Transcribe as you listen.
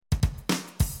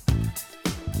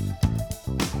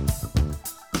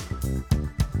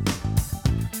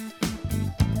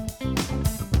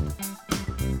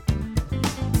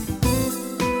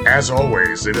As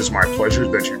always, it is my pleasure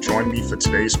that you join me for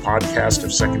today's podcast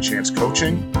of Second Chance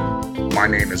Coaching. My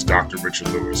name is Dr. Richard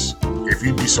Lewis. If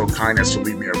you'd be so kind as to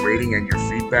leave me a rating and your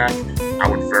feedback, I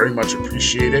would very much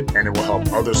appreciate it, and it will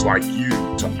help others like you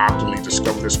to optimally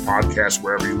discover this podcast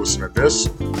wherever you listen to this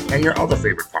and your other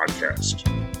favorite podcast.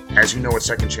 As you know, at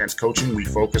Second Chance Coaching, we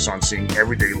focus on seeing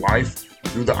everyday life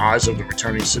through the eyes of the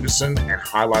returning citizen and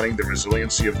highlighting the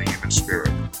resiliency of the human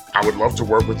spirit. I would love to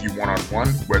work with you one-on-one,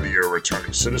 whether you're a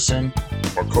returning citizen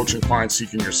or coaching client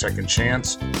seeking your second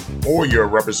chance, or you're a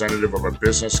representative of a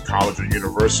business, college, or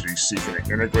university seeking to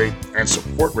integrate and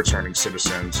support returning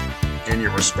citizens in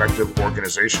your respective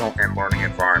organizational and learning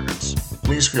environments.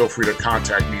 Please feel free to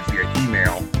contact me via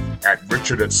email at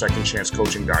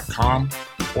richard@secondchancecoaching.com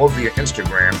or via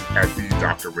Instagram at the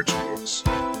Dr. Richard Lewis.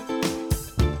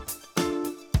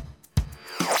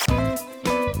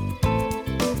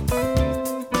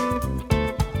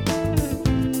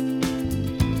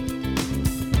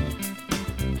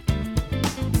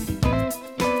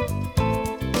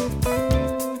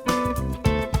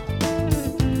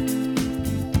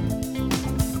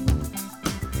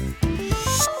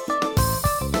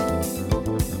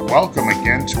 Welcome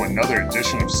again to another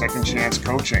edition of Second Chance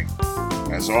Coaching.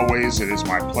 As always, it is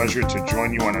my pleasure to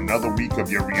join you on another week of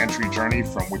your reentry journey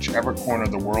from whichever corner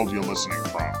of the world you're listening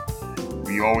from.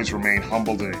 We always remain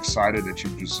humbled and excited that you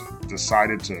just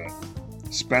decided to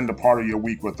spend a part of your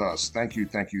week with us. Thank you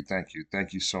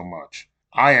so much.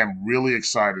 I am really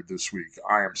excited this week.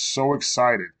 I am so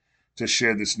excited to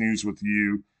share this news with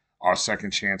you, our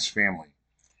Second Chance family.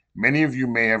 Many of you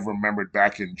may have remembered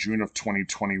back in June of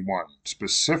 2021,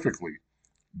 specifically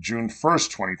June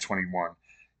 1st, 2021,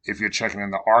 if you're checking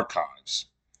in the archives,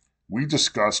 we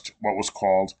discussed what was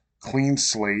called clean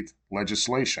slate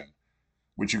legislation,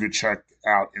 which you could check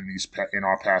out in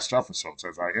our past episodes,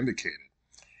 as I indicated.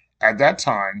 At that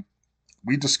time,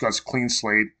 we discussed clean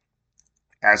slate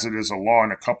as it is a law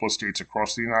in a couple of states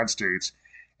across the United States,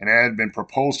 and it had been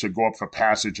proposed to go up for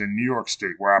passage in New York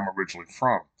State, where I'm originally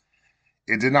from.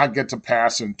 It did not get to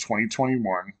pass in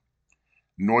 2021,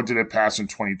 nor did it pass in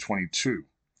 2022.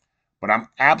 But I'm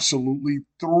absolutely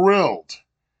thrilled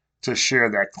to share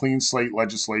that clean slate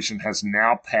legislation has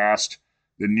now passed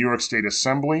the New York State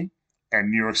Assembly and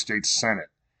New York State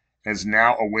Senate, and is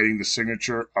now awaiting the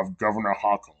signature of Governor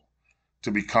Hochul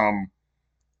to become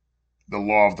the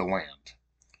law of the land.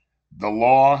 The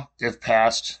law, if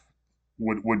passed,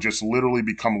 would just literally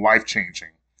become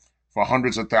life-changing for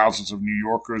hundreds of thousands of New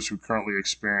Yorkers who currently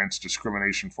experience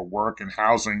discrimination for work and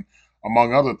housing,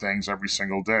 among other things, every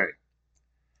single day.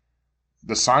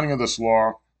 The signing of this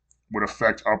law would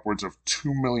affect upwards of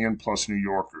 2 million plus New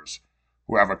Yorkers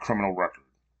who have a criminal record.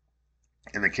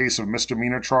 In the case of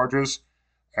misdemeanor charges,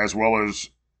 and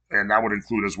that would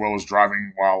include as well as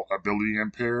driving while ability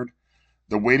impaired,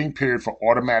 the waiting period for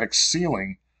automatic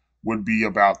sealing would be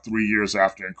about 3 years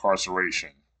after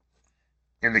incarceration.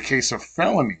 In the case of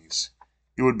felonies,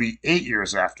 it would be 8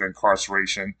 years after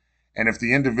incarceration, and if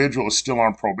the individual is still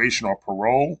on probation or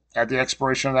parole at the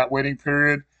expiration of that waiting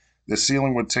period, the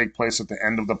sealing would take place at the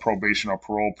end of the probation or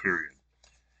parole period.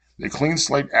 The Clean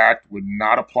Slate Act would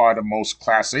not apply to most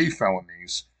Class A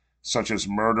felonies, such as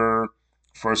murder,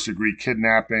 first-degree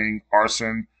kidnapping,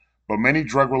 arson, but many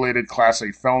drug-related Class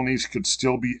A felonies could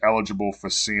still be eligible for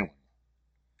sealing.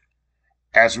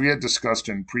 As we had discussed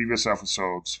in previous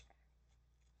episodes,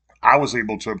 I was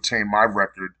able to obtain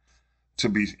the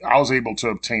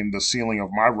sealing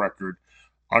of my record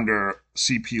under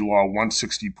CP Law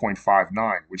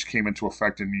 160.59, which came into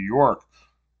effect in New York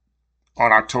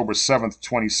on October 7th,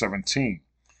 2017.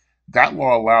 That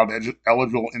law allowed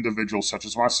eligible individuals such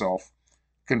as myself,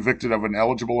 convicted of an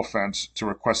eligible offense, to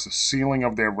request the sealing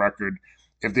of their record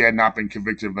if they had not been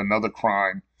convicted of another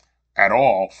crime at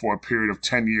all for a period of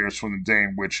 10 years from the day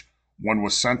in which one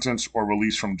was sentenced or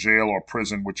released from jail or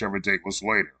prison, whichever date was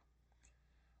later.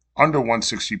 Under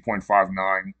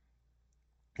 160.59,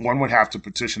 one would have to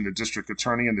petition the district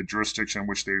attorney in the jurisdiction in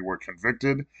which they were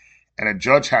convicted, and a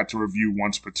judge had to review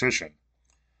one's petition.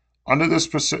 Under this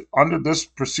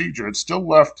procedure, it still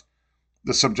left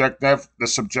the subjective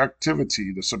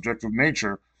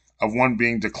nature of one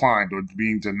being declined or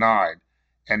being denied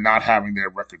and not having their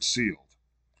record sealed.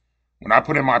 When I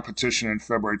put in my petition in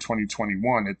February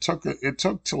 2021, it took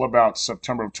till about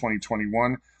September of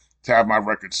 2021 to have my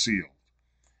record sealed.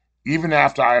 Even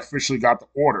after I officially got the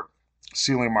order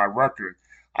sealing my record,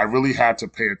 I really had to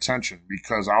pay attention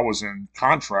because I was in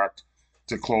contract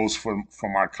to close for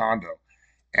my condo.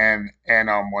 And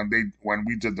when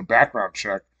we did the background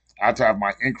check, I had to have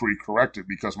my inquiry corrected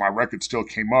because my record still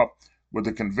came up with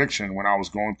a conviction when I was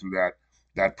going through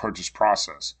that purchase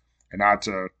process. And I had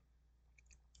to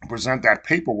present that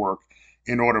paperwork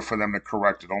in order for them to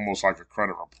correct it, almost like a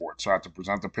credit report. So I had to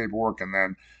present the paperwork, and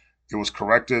then it was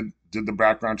corrected, did the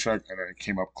background check, and then it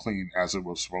came up clean as it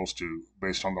was supposed to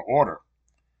based on the order.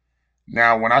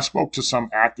 Now, when I spoke to some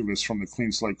activists from the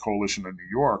Clean Slate Coalition in New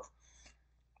York,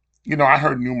 I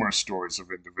heard numerous stories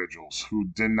of individuals who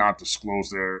did not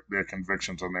disclose their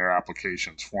convictions on their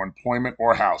applications for employment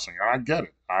or housing. And I get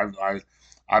it.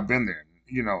 I've been there.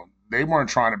 They weren't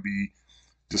trying to be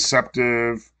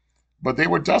deceptive, but they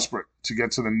were desperate to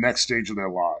get to the next stage of their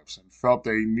lives and felt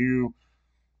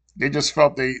they just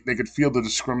felt they could feel the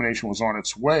discrimination was on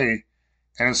its way.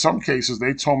 And in some cases,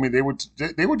 they told me they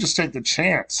would just take the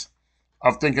chance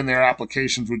of thinking their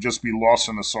applications would just be lost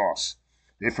in the sauce.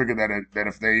 They figured that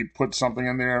if they put something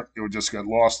in there, it would just get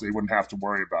lost. They wouldn't have to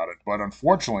worry about it. But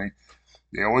unfortunately,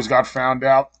 they always got found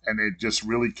out, and they just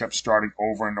really kept starting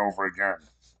over and over again.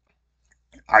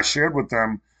 I shared with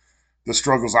them the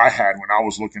struggles I had when I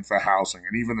was looking for housing,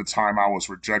 and even the time I was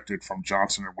rejected from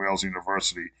Johnson and Wales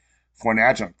University for an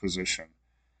adjunct position.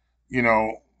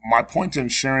 My point in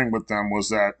sharing with them was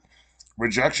that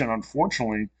rejection,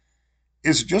 unfortunately,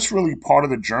 is just really part of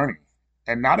the journey.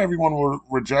 And not everyone will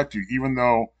reject you, even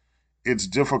though it's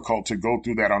difficult to go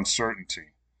through that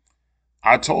uncertainty.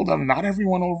 I told them not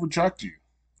everyone will reject you.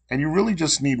 And you really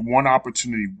just need one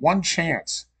opportunity, one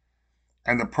chance.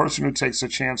 And the person who takes a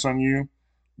chance on you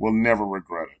will never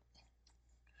regret it.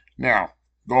 Now,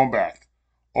 going back,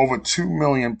 over 2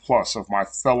 million plus of my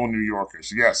fellow New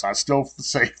Yorkers. Yes, I still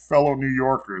say fellow New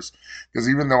Yorkers because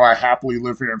even though I happily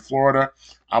live here in Florida,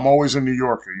 I'm always a New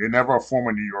Yorker. You're never a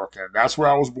former New Yorker. And that's where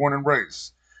I was born and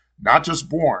raised. Not just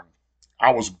born,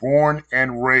 I was born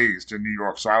and raised in New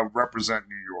York. So I represent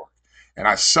New York. And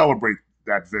I celebrate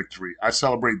that victory. I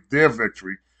celebrate their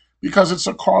victory because it's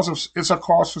a cause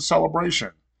for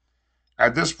celebration.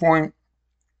 At this point,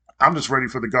 I'm just ready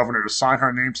for the governor to sign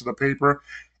her name to the paper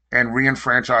and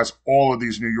re-enfranchise all of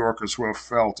these New Yorkers who have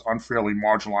felt unfairly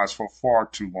marginalized for far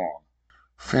too long.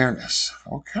 Fairness.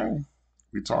 Okay.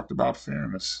 We talked about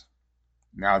fairness.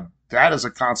 Now, that is a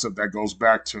concept that goes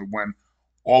back to when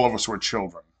all of us were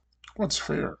children. What's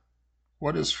fair?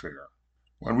 What is fair?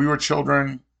 When we were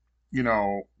children,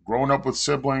 growing up with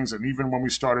siblings, and even when we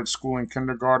started school in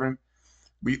kindergarten,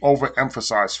 we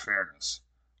overemphasized fairness.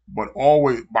 But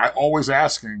always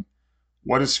asking,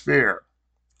 what is fair?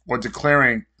 Or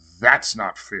declaring that's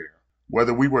not fair.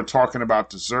 Whether we were talking about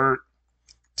dessert,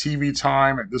 TV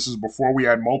time, and this is before we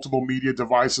had multiple media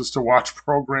devices to watch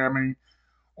programming,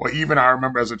 or even I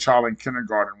remember as a child in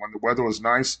kindergarten when the weather was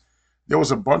nice, there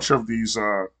was a bunch of these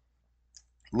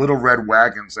little red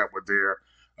wagons that were there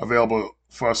available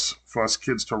for us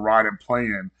kids to ride and play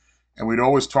in. And we'd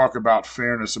always talk about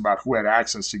fairness, about who had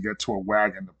access to get to a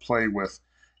wagon to play with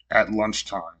at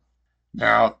lunchtime.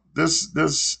 Now, this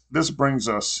brings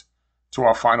us to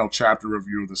our final chapter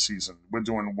review of the season. We're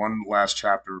doing one last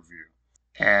chapter review.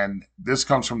 And this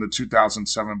comes from the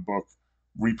 2007 book,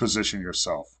 Reposition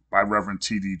Yourself by Reverend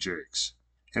T.D. Jakes.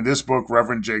 In this book,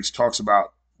 Reverend Jakes talks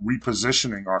about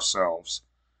repositioning ourselves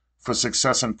for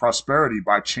success and prosperity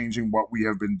by changing what we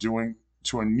have been doing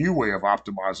to a new way of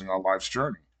optimizing our life's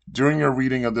journey. During your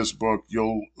reading of this book,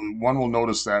 one will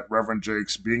notice that Reverend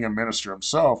Jakes, being a minister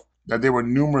himself, that there were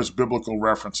numerous biblical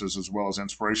references as well as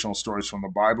inspirational stories from the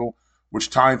Bible, which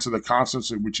tie into the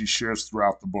concepts in which he shares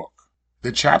throughout the book.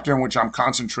 The chapter in which I'm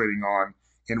concentrating on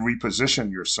in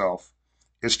Reposition Yourself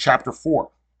is chapter 4,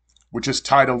 which is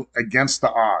titled Against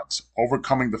the Odds,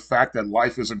 Overcoming the Fact That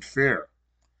Life Isn't Fair.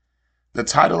 The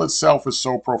title itself is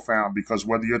so profound because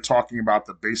whether you're talking about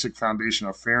the basic foundation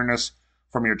of fairness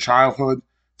from your childhood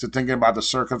to thinking about the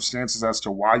circumstances as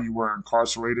to why you were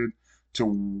incarcerated, to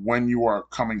when you are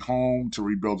coming home to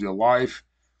rebuild your life,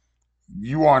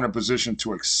 you are in a position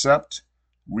to accept,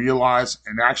 realize,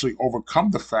 and actually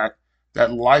overcome the fact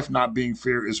that life not being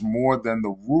fair is more than the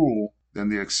rule than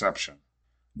the exception.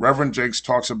 Reverend Jakes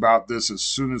talks about this as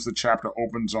soon as the chapter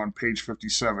opens on page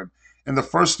 57 in the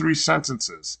first 3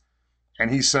 sentences. And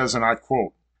he says, and I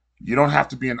quote, "You don't have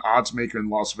to be an odds maker in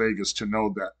Las Vegas to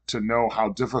know how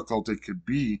difficult it could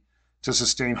be to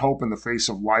sustain hope in the face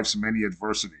of life's many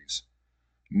adversities.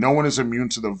 No one is immune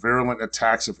to the virulent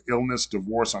attacks of illness,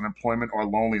 divorce, unemployment, or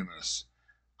loneliness.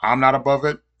 I'm not above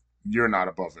it. You're not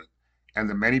above it. And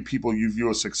the many people you view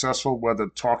as successful, whether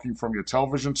talking from your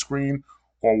television screen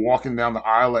or walking down the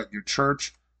aisle at your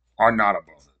church, are not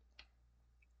above it.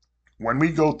 When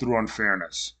we go through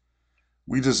unfairness,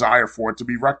 we desire for it to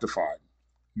be rectified.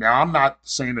 Now, I'm not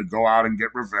saying to go out and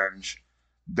get revenge.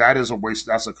 That is a waste.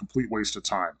 That's a complete waste of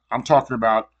time. I'm talking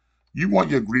about you want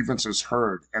your grievances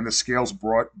heard and the scales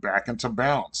brought back into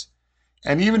balance.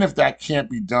 And even if that can't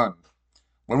be done,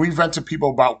 When we vent to people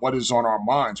about what is on our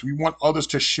minds, we want others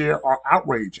to share our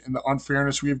outrage and the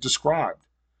unfairness we have described.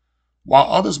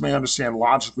 While others may understand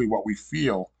logically what we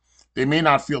feel, they may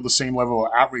not feel the same level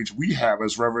of outrage we have,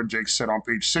 as Reverend Jake said on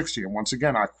page 60. And once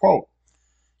again, I quote,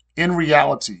 "In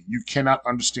reality, you cannot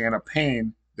understand a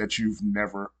pain that you've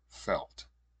never felt."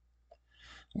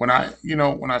 When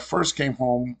I first came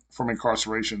home from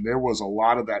incarceration, there was a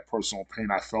lot of that personal pain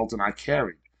I felt and I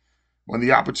carried. When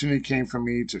the opportunity came for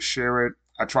me to share it,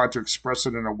 I tried to express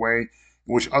it in a way in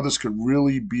which others could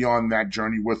really be on that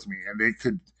journey with me, and they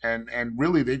could, and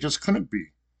really they just couldn't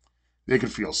be. They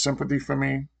could feel sympathy for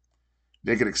me,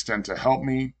 they could extend to help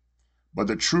me, but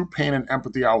the true pain and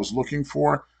empathy I was looking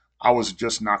for, I was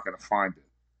just not going to find it.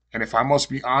 And if I must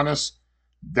be honest,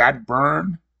 that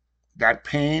burn, that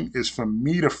pain is for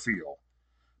me to feel,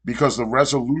 because the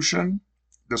resolution,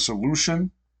 the solution,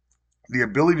 the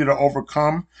ability to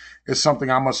overcome is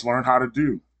something I must learn how to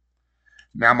do.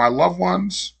 Now, my loved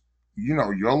ones,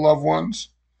 your loved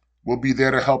ones, will be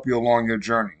there to help you along your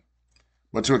journey.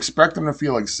 But to expect them to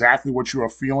feel exactly what you are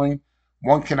feeling,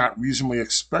 one cannot reasonably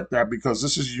expect that, because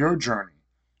this is your journey,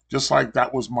 just like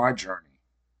that was my journey.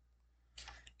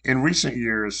 In recent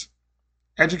years,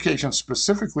 education,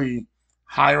 specifically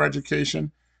higher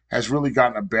education, has really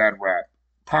gotten a bad rap,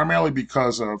 primarily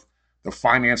because of the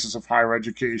finances of higher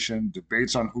education,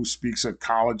 debates on who speaks at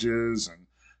colleges, and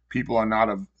people are not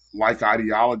of like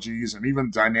ideologies, and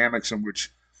even dynamics in which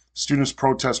students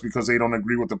protest because they don't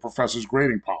agree with the professor's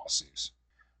grading policies.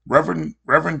 Reverend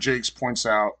Jakes points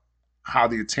out how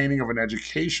the attaining of an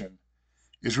education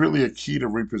is really a key to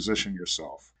reposition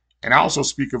yourself. And I also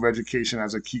speak of education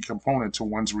as a key component to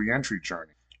one's reentry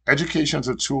journey. Education is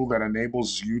a tool that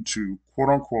enables you to, quote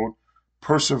unquote,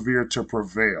 persevere to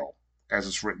prevail, as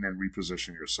it's written in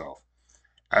Reposition Yourself.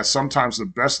 As sometimes the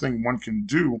best thing one can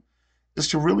do is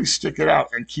to really stick it out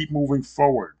and keep moving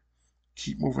forward.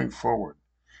 Keep moving forward.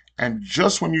 And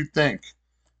just when you think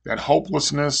that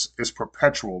hopelessness is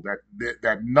perpetual,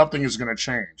 that nothing is going to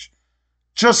change,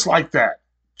 just like that,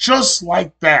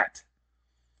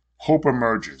 hope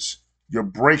emerges. Your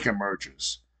break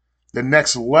emerges. The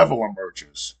next level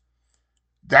emerges.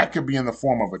 That could be in the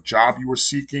form of a job you were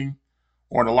seeking,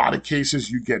 or in a lot of cases,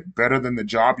 you get better than the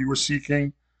job you were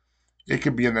seeking. It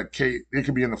could be in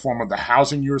the form of the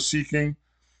housing you're seeking,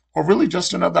 or really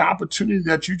just another opportunity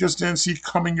that you just didn't see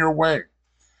coming your way.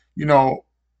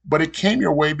 But it came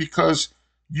your way because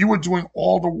you were doing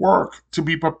all the work to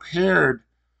be prepared.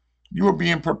 You were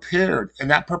being prepared, and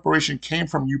that preparation came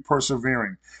from you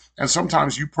persevering. And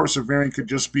sometimes you persevering could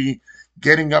just be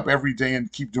getting up every day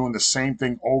and keep doing the same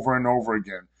thing over and over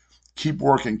again. Keep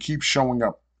working, keep showing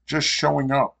up, just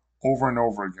showing up over and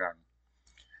over again.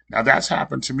 Now, that's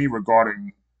happened to me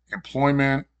regarding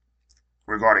employment,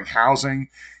 regarding housing,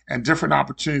 and different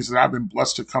opportunities that I've been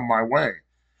blessed to come my way.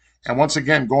 And once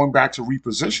again, going back to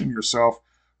reposition yourself,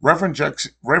 Reverend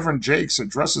Jakes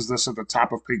addresses this at the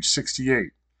top of page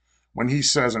 68 when he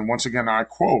says, and once again I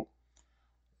quote,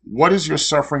 "What is your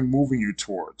suffering moving you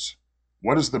towards?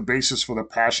 What is the basis for the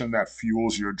passion that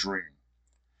fuels your dream?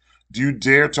 Do you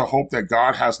dare to hope that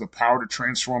God has the power to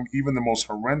transform even the most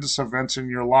horrendous events in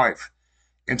your life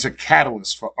into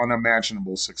catalysts for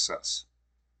unimaginable success?"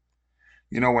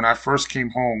 When I first came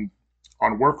home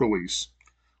on work release,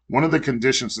 one of the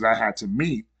conditions that I had to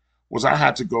meet was I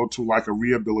had to go to like a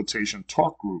rehabilitation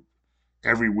talk group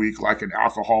every week, like an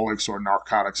Alcoholics or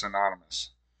Narcotics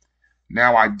Anonymous.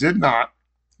 Now, I did not,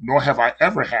 nor have I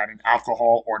ever had an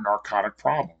alcohol or narcotic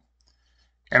problem.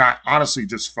 And I honestly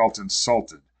just felt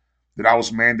insulted that I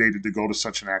was mandated to go to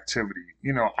such an activity.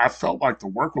 I felt like the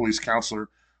work release counselor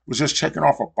was just checking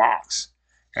off a box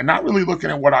and not really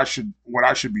looking at what I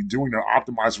should be doing to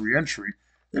optimize reentry.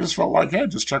 They just felt like, hey,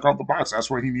 just check off the box. That's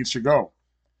where he needs to go.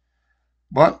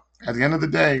 But at the end of the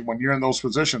day, when you're in those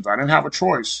positions, I didn't have a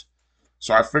choice.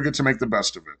 So I figured to make the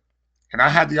best of it. And I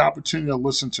had the opportunity to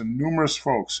listen to numerous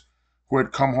folks who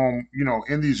had come home,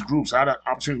 in these groups. I had an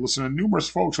opportunity to listen to numerous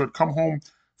folks who had come home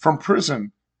from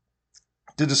prison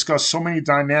to discuss so many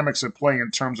dynamics at play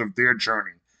in terms of their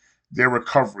journey, their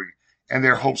recovery, and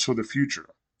their hopes for the future.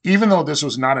 Even though this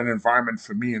was not an environment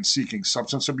for me in seeking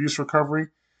substance abuse recovery,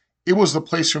 it was the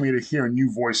place for me to hear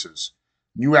new voices,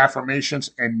 new affirmations,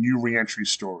 and new reentry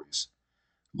stories.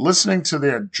 Listening to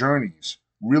their journeys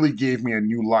really gave me a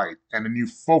new light and a new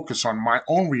focus on my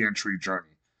own reentry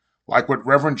journey, like what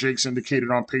Reverend Jakes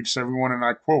indicated on page 71, and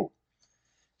I quote,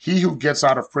 "He who gets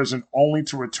out of prison only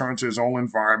to return to his own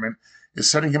environment is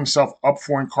setting himself up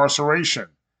for incarceration.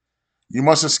 You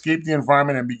must escape the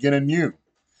environment and begin anew.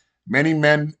 Many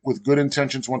men with good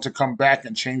intentions want to come back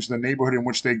and change the neighborhood in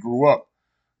which they grew up,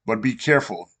 But be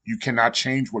careful, you cannot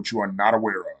change what you are not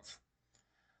aware of.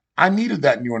 I needed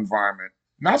that new environment,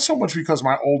 not so much because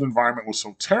my old environment was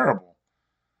so terrible,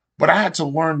 but I had to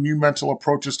learn new mental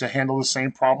approaches to handle the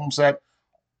same problems that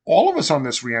all of us on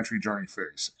this reentry journey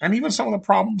face, and even some of the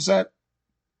problems that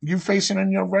you're facing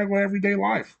in your regular everyday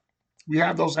life. We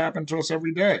have those happen to us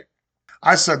every day.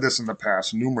 I said this in the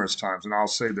past numerous times, and I'll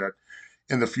say that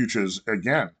in the future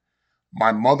again.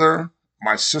 My mother,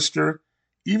 my sister,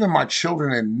 even my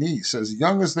children and niece, as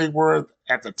young as they were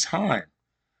at the time,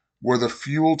 were the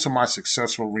fuel to my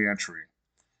successful reentry.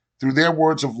 Through their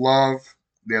words of love,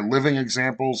 their living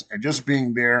examples, and just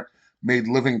being there made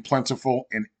living plentiful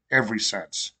in every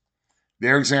sense.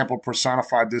 Their example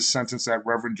personified this sentence that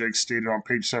Reverend Jake stated on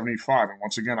page 75, and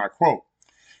once again I quote,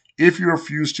 "If you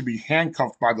refuse to be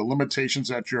handcuffed by the limitations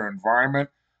that your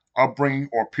environment, upbringing,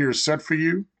 or peers set for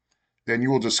you, then you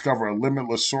will discover a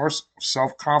limitless source of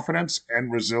self-confidence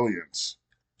and resilience."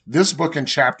 This book and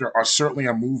chapter are certainly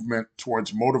a movement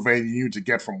towards motivating you to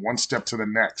get from one step to the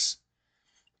next.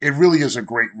 It really is a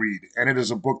great read, and it is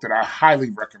a book that I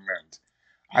highly recommend.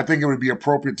 I think it would be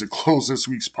appropriate to close this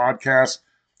week's podcast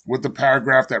with the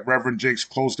paragraph that Reverend Jakes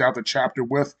closed out the chapter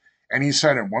with, and he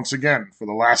said it once again for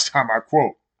the last time, I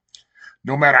quote,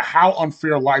 "No matter how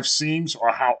unfair life seems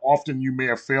or how often you may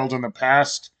have failed in the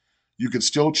past, you can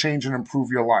still change and improve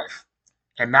your life.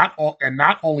 And not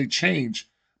only change,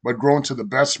 but grow into the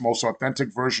best, most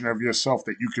authentic version of yourself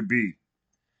that you could be.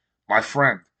 My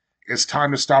friend, it's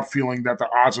time to stop feeling that the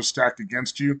odds are stacked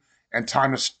against you and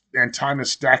time is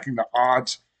stacking the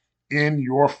odds in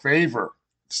your favor."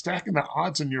 Stacking the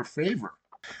odds in your favor.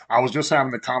 I was just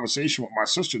having a conversation with my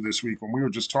sister this week when we were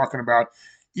just talking about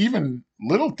even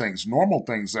little things, normal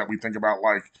things that we think about,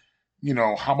 like,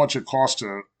 how much it costs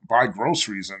to buy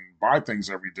groceries and buy things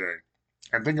every day.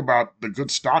 And think about the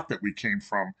good stock that we came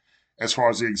from as far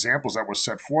as the examples that were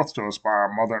set forth to us by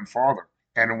our mother and father.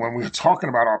 And when we were talking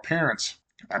about our parents,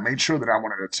 I made sure that I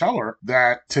wanted to tell her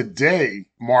that today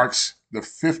marks the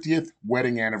 50th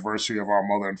wedding anniversary of our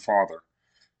mother and father.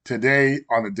 Today,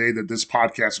 on the day that this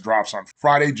podcast drops on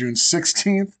Friday, June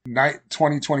 16th,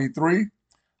 2023,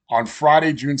 on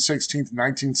Friday, June 16th,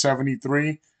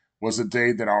 1973, was the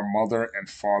day that our mother and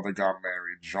father got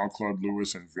married, Jean-Claude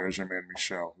Lewis and Virginie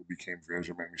Michel, who became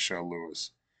Virginie Michel Lewis.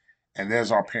 And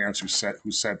there's our parents who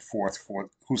set forth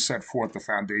the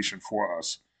foundation for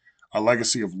us, a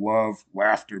legacy of love,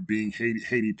 laughter, being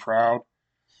Haiti proud,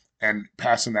 and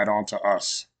passing that on to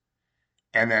us.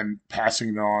 And then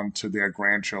passing it on to their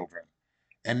grandchildren.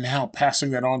 And now passing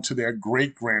that on to their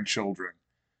great-grandchildren.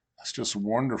 That's just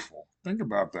wonderful. Think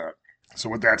about that. So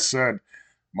with that said,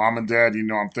 Mom and Dad,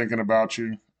 I'm thinking about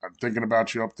you. I'm thinking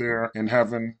about you up there in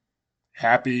heaven.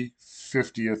 Happy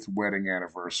 50th wedding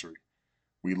anniversary.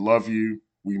 We love you.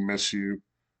 We miss you.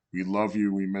 We love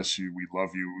you. We miss you. We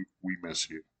love you. We miss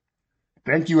you.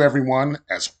 Thank you, everyone,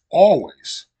 as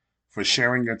always, for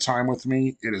sharing your time with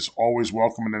me. It is always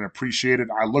welcome and appreciated.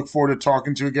 I look forward to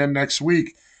talking to you again next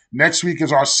week. Next week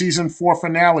is our season 4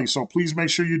 finale, so please make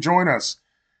sure you join us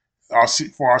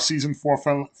for our season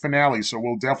 4 finale. So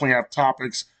we'll definitely have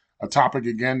a topic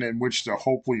again in which to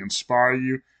hopefully inspire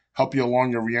you, help you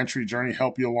along your reentry journey,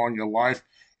 help you along your life,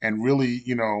 and really,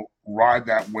 ride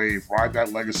that wave, ride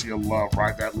that legacy of love,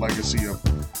 ride that legacy of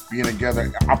being together,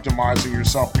 optimizing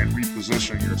yourself, and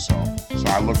repositioning yourself. So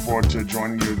I look forward to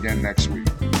joining you again next week.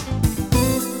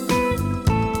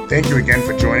 Thank you again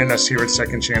for joining us here at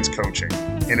Second Chance Coaching.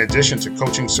 In addition to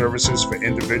coaching services for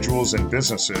individuals and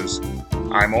businesses,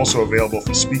 I'm also available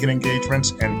for speaking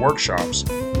engagements and workshops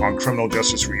on criminal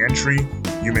justice reentry,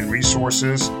 human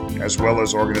resources, as well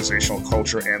as organizational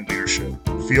culture and leadership.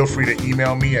 Feel free to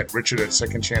email me at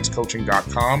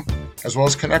richard@secondchancecoaching.com, as well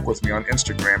as connect with me on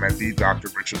Instagram at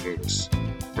 @DrRichardLewis.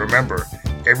 Remember,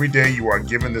 every day you are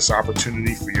given this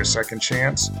opportunity for your second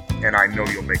chance, and I know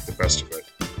you'll make the best of it.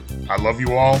 I love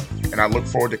you all, and I look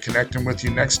forward to connecting with you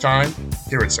next time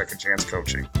here at Second Chance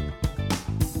Coaching.